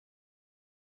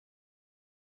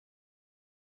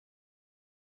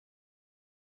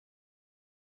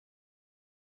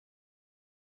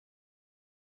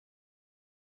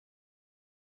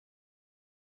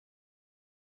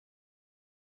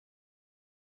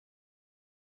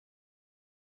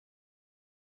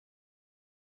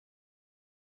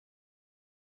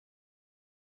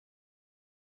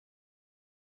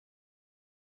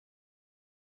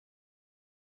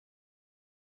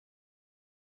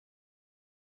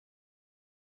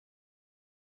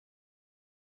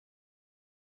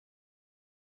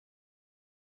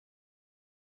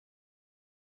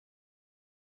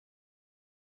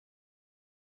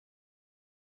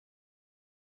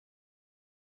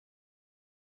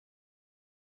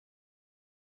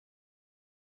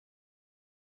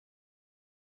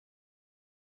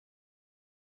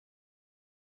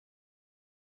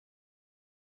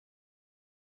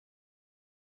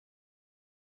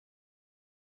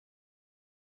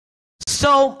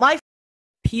So my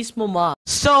peaceful mom.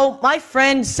 So my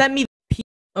friend sent me.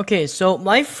 Okay, so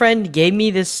my friend gave me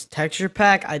this texture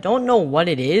pack. I don't know what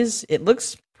it is. It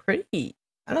looks pretty.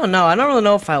 I don't know. I don't really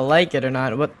know if I like it or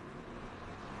not. What?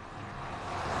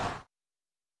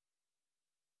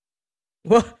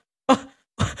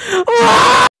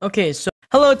 Okay, so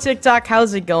hello TikTok,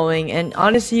 how's it going? And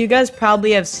honestly, you guys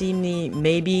probably have seen me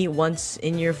maybe once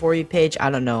in your For You page. I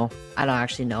don't know. I don't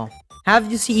actually know.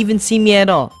 Have you even seen me at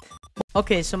all?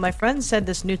 Okay, so my friend said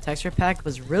this new texture pack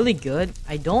was really good.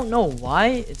 I don't know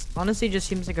why. It's honestly just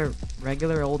seems like a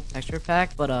regular old texture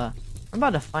pack, but I'm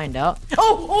about to find out.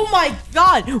 Oh my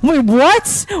god! Wait,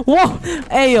 what? Whoa!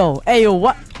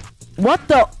 Ayo, what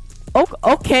the?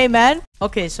 Okay, man.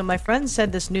 Okay, so my friend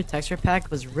said this new texture pack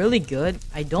was really good.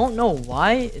 I don't know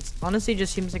why. It's honestly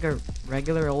just seems like a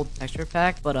regular old texture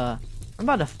pack, but I'm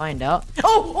about to find out.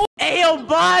 Ayo,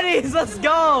 buddies, let's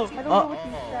go. I don't know what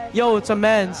you said. Yo, it's a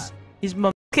man's. He's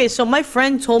my. Okay, so my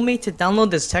friend told me to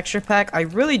download this texture pack. I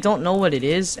really don't know what it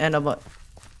is, and what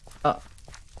the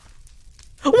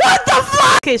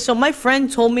fuck? Okay, so my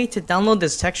friend told me to download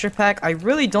this texture pack. I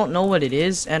really don't know what it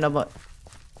is, and what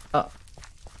the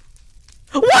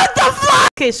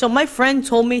fuck? Okay, so my friend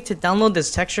told me to download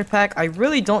this texture pack. I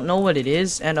really don't know what it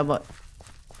is, and what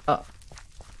the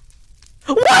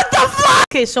fuck?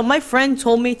 Okay, so my friend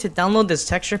told me to download this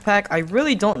texture pack. I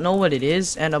really don't know what it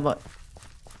is, and what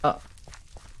the fuck?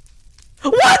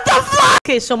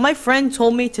 Okay, so my friend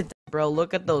told me to. Bro,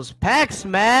 look at those packs,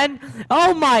 man.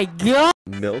 Oh my god.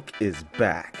 Milk is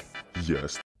back.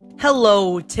 Yes.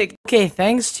 Hello, TikTok. Okay,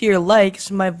 thanks to your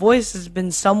likes, my voice has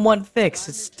been somewhat fixed.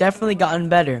 It's definitely gotten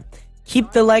better.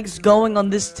 Keep the likes going on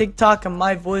this TikTok and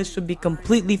my voice will be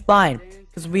completely fine.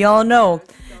 Because we all know,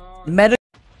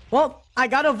 well, I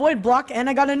got a void block and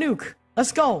I got a nuke.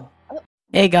 Let's go.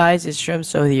 Hey guys, it's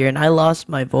Shrimso here and I lost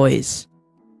my voice.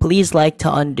 Please like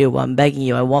to undo. I'm begging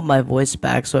you. I want my voice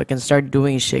back so I can start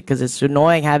doing shit because it's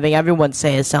annoying having everyone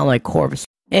say I sound like corpse.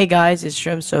 Hey guys, it's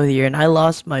Shrimso here and I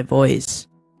lost my voice.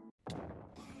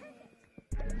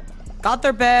 Got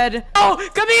their bed. Oh,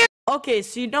 come here! Okay,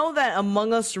 so you know that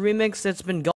Among Us remix that's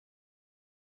been going.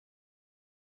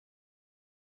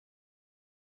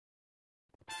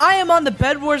 I am on the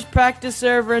Bed Wars practice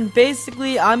server, and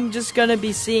basically, I'm just gonna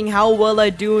be seeing how well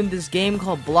I do in this game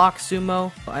called Block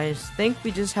Sumo. I think we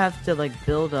just have to, like,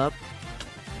 build up.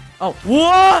 Oh,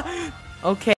 what?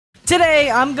 Okay.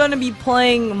 Today, I'm gonna be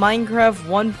playing Minecraft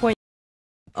 1.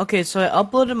 Okay, so I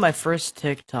uploaded my first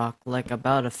TikTok, like,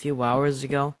 about a few hours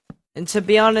ago. And to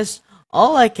be honest,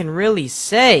 all I can really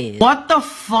say is... What the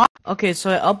fuck? Okay,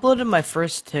 so I uploaded my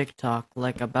first TikTok,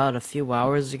 like, about a few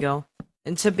hours ago.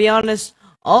 And to be honest,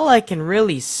 all I can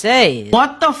really say is...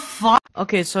 What the fuck?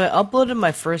 Okay, so I uploaded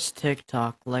my first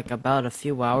TikTok, like, about a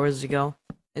few hours ago.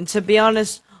 And to be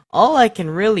honest, all I can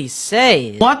really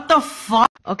say is... What the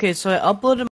fuck? Okay, so I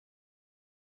uploaded...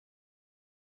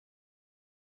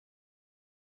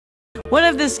 What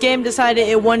if this game decided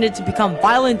it wanted to become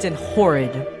violent and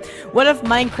horrid? What if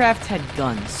Minecraft had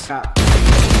guns? I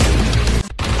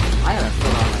have a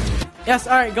full armor. Yes,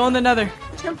 alright, go in the nether.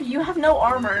 Jumpy, you have no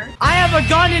armor. I have a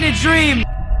gun in a dream!